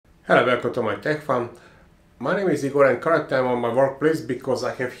Hello, welcome to my tech fun. My name is Igor and currently I'm on my workplace because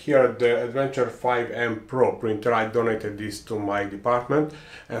I have here the Adventure 5M Pro printer. I donated this to my department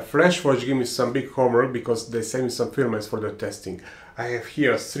and Flashforge gave me some big homework because they sent me some filaments for the testing. I have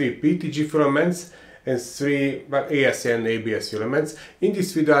here 3 PETG filaments and 3 ASA and ABS filaments. In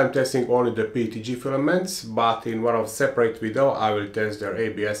this video I'm testing only the PETG filaments, but in one of separate video I will test their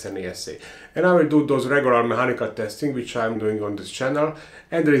ABS and ASA. And I will do those regular mechanical testing which I'm doing on this channel,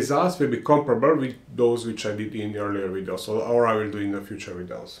 and the results will be comparable with those which I did in earlier videos, or I will do in the future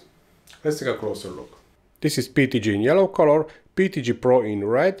videos. Let's take a closer look. This is PETG in yellow color, PETG Pro in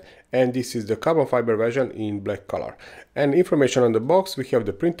red, and this is the carbon fiber version in black color. And information on the box: we have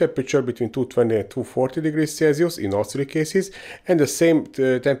the print temperature between 220 and 240 degrees Celsius in all 3 cases, and the same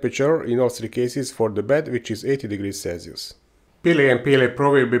temperature in all 3 cases for the bed, which is 80 degrees Celsius. PLA and PLA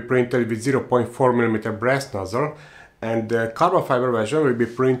Pro will be printed with 0.4mm brass nozzle, and the carbon fiber version will be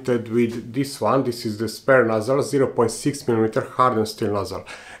printed with this one. This is the spare nozzle, 0.6mm hardened steel nozzle.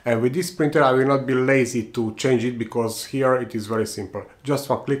 And with this printer I will not be lazy to change it because here it is very simple. Just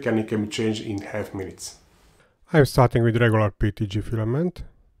one click and it can be changed in half minutes. I'm starting with regular PETG filament.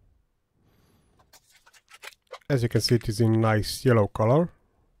 As you can see, it is in nice yellow color.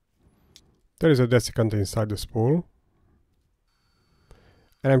 There is a desiccant inside the spool.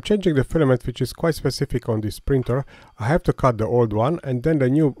 And I'm changing the filament, which is quite specific on this printer. I have to cut the old one and then the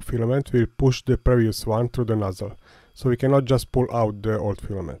new filament will push the previous one through the nozzle. So we cannot just pull out the old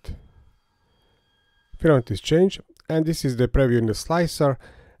filament. Filament is changed, and this is the preview in the slicer,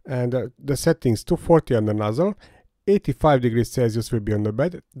 and the settings 240 on the nozzle, 85 degrees Celsius will be on the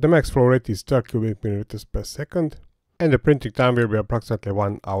bed, the max flow rate is 30 cubic milliliters per second, and the printing time will be approximately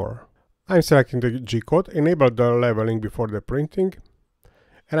 1 hour. I'm selecting the G-code, enable the leveling before the printing,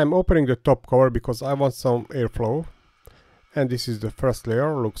 and I'm opening the top cover because I want some airflow, and this is the first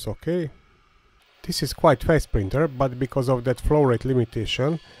layer, looks okay. This is quite fast printer, but because of that flow rate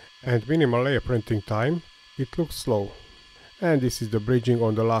limitation and minimal layer printing time, it looks slow. And this is the bridging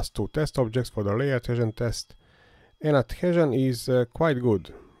on the last 2 test objects for the layer adhesion test. And adhesion is quite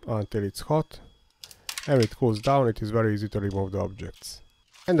good until it's hot, and when it cools down it is very easy to remove the objects.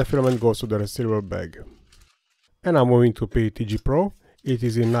 And the filament goes to the resealable bag. And I'm moving to PETG Pro. It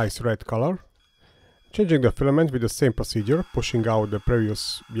is in nice red color. Changing the filament with the same procedure, pushing out the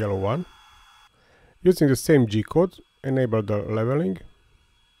previous yellow one. Using the same G-code, enable the leveling.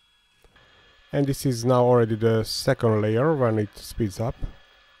 And this is now already the second layer when it speeds up.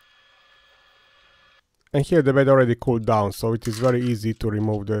 And here the bed already cooled down, so it is very easy to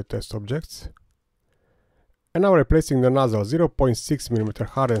remove the test objects. And now replacing the nozzle, 0.6mm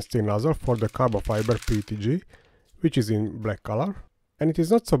hardened steel nozzle for the carbon fiber PETG, which is in black color. And it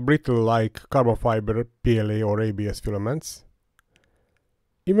is not so brittle like carbon fiber PLA or ABS filaments.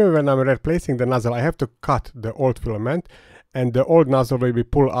 Even when I'm replacing the nozzle, I have to cut the old filament, and the old nozzle will be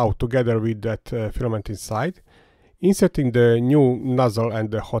pulled out together with that filament inside. Inserting the new nozzle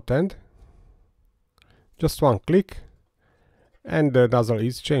and the hot end. Just one click, and the nozzle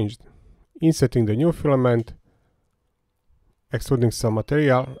is changed. Inserting the new filament, extruding some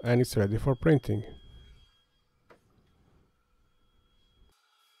material, and it's ready for printing.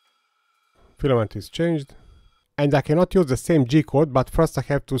 Filament is changed. And I cannot use the same G-code, but first I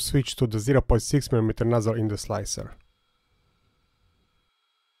have to switch to the 0.6mm nozzle in the slicer.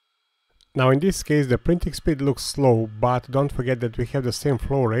 Now in this case the printing speed looks slow, but don't forget that we have the same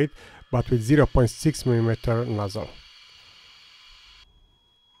flow rate, but with 0.6mm nozzle.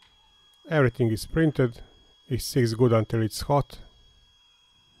 Everything is printed, it sticks good until it's hot,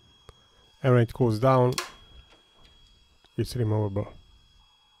 and when it cools down, it's removable.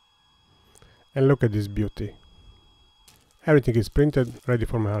 And look at this beauty. Everything is printed, ready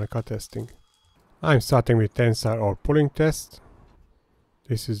for mechanical testing. I'm starting with tensile or pulling test.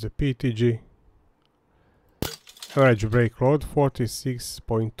 This is the PETG. Average brake load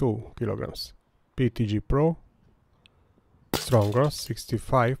 46.2 kilograms. PETG Pro. Stronger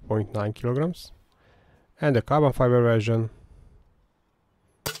 65.9 kilograms. And the carbon fiber version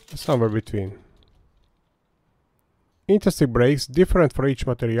somewhere between. Interesting brakes, different for each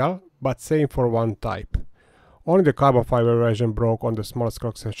material, but same for one type. Only the carbon fiber version broke on the smallest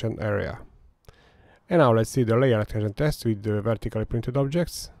cross-section area. And now let's see the layer adhesion test with the vertically printed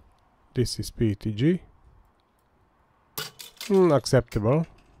objects. This is PETG. Acceptable.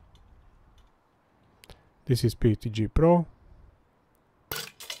 This is PETG Pro.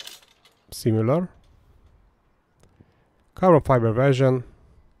 Similar. Carbon fiber version.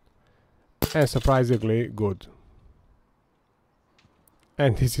 And surprisingly good.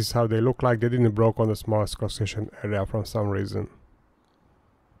 And this is how they look like. They didn't broke on the smallest cross-section area for some reason.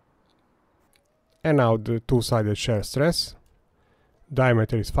 And now the two-sided shear stress.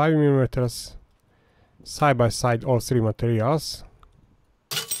 Diameter is 5 mm. Side by side all three materials.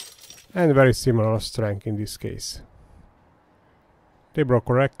 And very similar strength in this case. They broke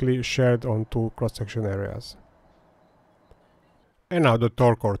correctly, shared on two cross-section areas. And now the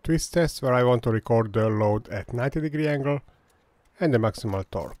torque or twist test, where I want to record the load at 90° angle and the maximal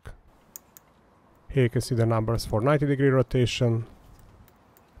torque. Here you can see the numbers for 90° rotation.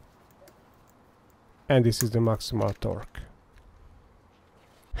 And this is the maximal torque.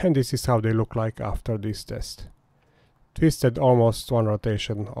 And this is how they look like after this test. Twisted almost one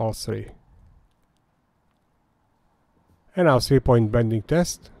rotation, all three. And now 3-point bending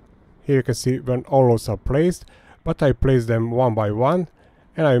test. Here you can see when all loads are placed, but I place them one by one,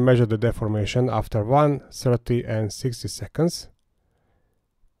 and I measure the deformation after 1, 30 and 60 seconds.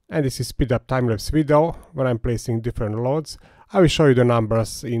 And this is speed up time-lapse video when I'm placing different loads. I will show you the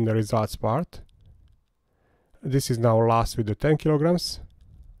numbers in the results part. This is now last with the 10 kilograms.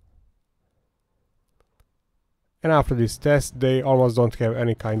 And after this test, they almost don't have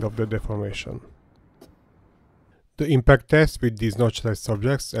any kind of the deformation. The impact test with these notchless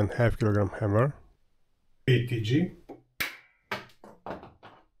subjects and half-kilogram hammer. PETG,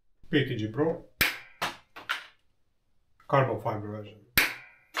 PETG Pro, carbon fiber version,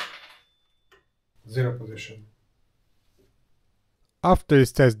 zero position. After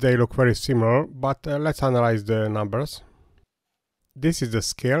this test they look very similar, but let's analyze the numbers. This is the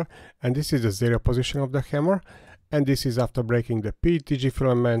scale, and this is the zero position of the hammer, and this is after breaking the PETG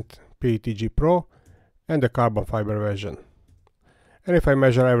filament, PETG Pro, and the carbon fiber version. And if I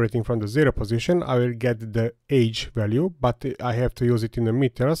measure everything from the zero position, I will get the H value, but I have to use it in the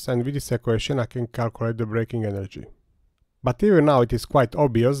meters, and with this equation I can calculate the breaking energy. But even now it is quite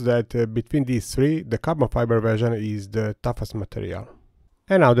obvious that between these three, the carbon fiber version is the toughest material.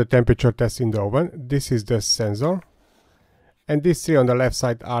 And now the temperature test in the oven. This is the sensor. And these three on the left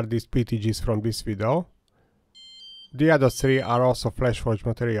side are these PETGs from this video. The other three are also Flashforge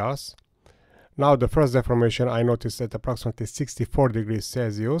materials. Now the first deformation I noticed at approximately 64 degrees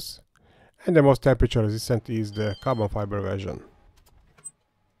Celsius, and the most temperature resistant is the carbon fiber version.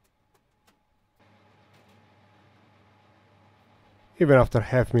 Even after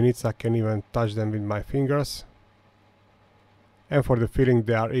half minutes I can even touch them with my fingers, and for the feeling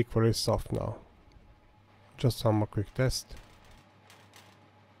they are equally soft now. Just one more quick test.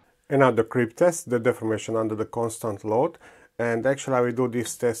 And now the creep test, the deformation under the constant load. And actually I will do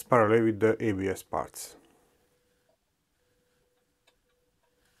this test parallel with the ABS parts.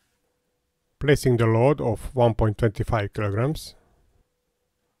 Placing the load of 1.25 kilograms.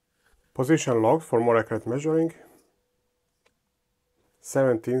 Position log for more accurate measuring.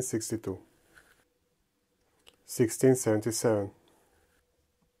 1762. 1677.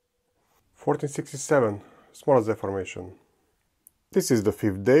 1467. Smallest deformation. This is the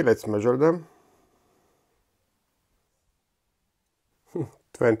 5th day, let's measure them.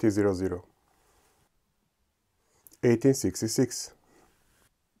 2000. 1866.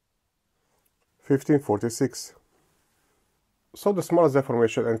 1546. So the smallest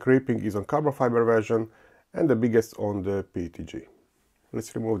deformation and creeping is on carbon fiber version and the biggest on the PETG.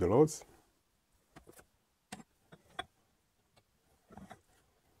 Let's remove the loads.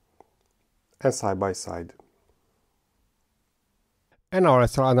 And side by side. And now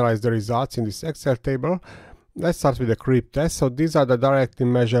let's analyze the results in this Excel table. Let's start with the creep test. So these are the directly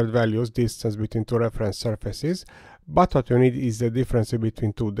measured values, distance between two reference surfaces. But what we need is the difference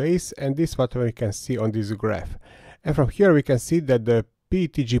between 2 days, and this is what we can see on this graph. And from here we can see that the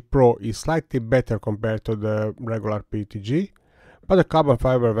PETG Pro is slightly better compared to the regular PETG, but the carbon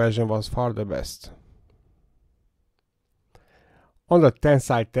fiber version was far the best. On the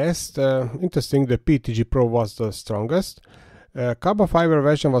tensile test, interesting, the PETG Pro was the strongest. Carbon fiber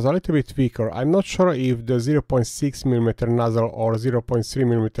version was a little bit weaker. I'm not sure if the 0.6 mm nozzle or 0.3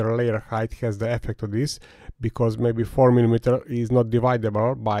 mm layer height has the effect of this, because maybe 4 mm is not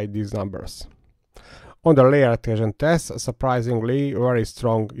dividable by these numbers. On the layer adhesion test, surprisingly very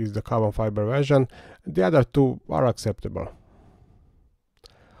strong is the carbon fiber version. The other two are acceptable.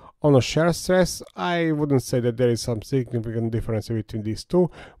 On a shear stress, I wouldn't say that there is some significant difference between these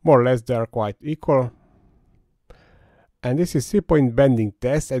two. More or less they are quite equal. And this is 3-point bending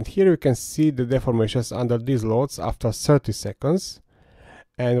test, and here you can see the deformations under these loads after 30 seconds.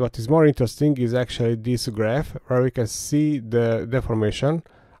 And what is more interesting is actually this graph, where we can see the deformation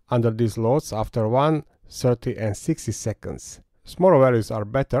under these loads after 1, 30 and 60 seconds. Smaller values are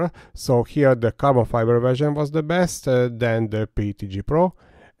better, so here the carbon fiber version was the best, then the PETG Pro,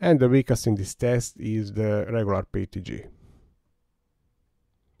 and the weakest in this test is the regular PETG.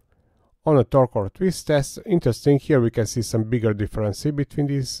 On a torque or twist test, interesting, here we can see some bigger difference between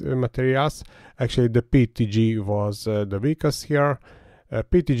these materials. Actually, the PETG was the weakest here.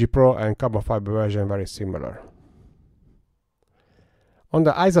 PETG Pro and carbon fiber version very similar. On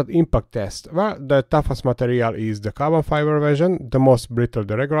the ISAT impact test, well, the toughest material is the carbon fiber version, the most brittle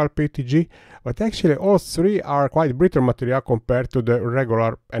the regular PETG, but actually all three are quite brittle material compared to the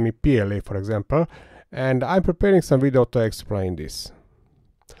regular any PLA, for example, and I'm preparing some video to explain this.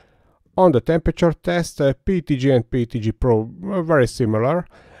 On the temperature test, PETG and PETG Pro are very similar,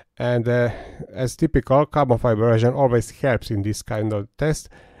 and as typical, carbon fiber version always helps in this kind of test,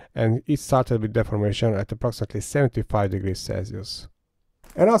 and it started with deformation at approximately 75 degrees Celsius.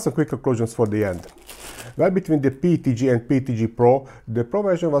 And now some quick conclusions for the end. Well, between the PETG and PETG Pro, the Pro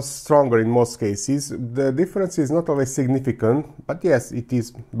version was stronger in most cases. The difference is not always significant, but yes, it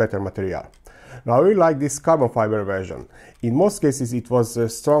is better material. Now, I really like this carbon fiber version. In most cases it was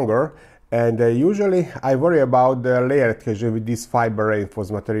stronger, and usually I worry about the layer adhesion with these fiber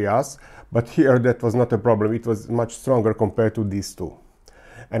reinforced materials, but here that was not a problem. It was much stronger compared to these two.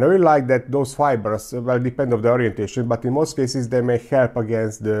 And I really like that those fibers, well, depend on the orientation, but in most cases they may help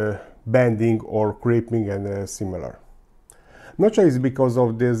against the bending or creeping and similar. Not sure it's because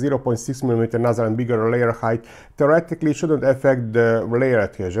of the 0.6 mm nozzle and bigger layer height, theoretically shouldn't affect the layer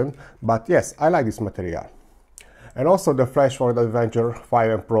adhesion, but yes, I like this material. And also the Flashforge Adventure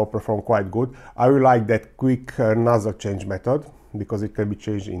 5M Pro performed quite good. I really like that quick nozzle change method, because it can be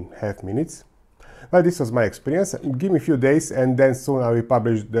changed in half minutes. Well, this was my experience. Give me a few days and then soon I will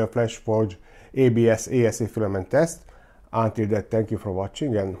publish the Flashforge ABS ASA filament test. Until then, thank you for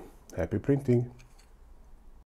watching and happy printing!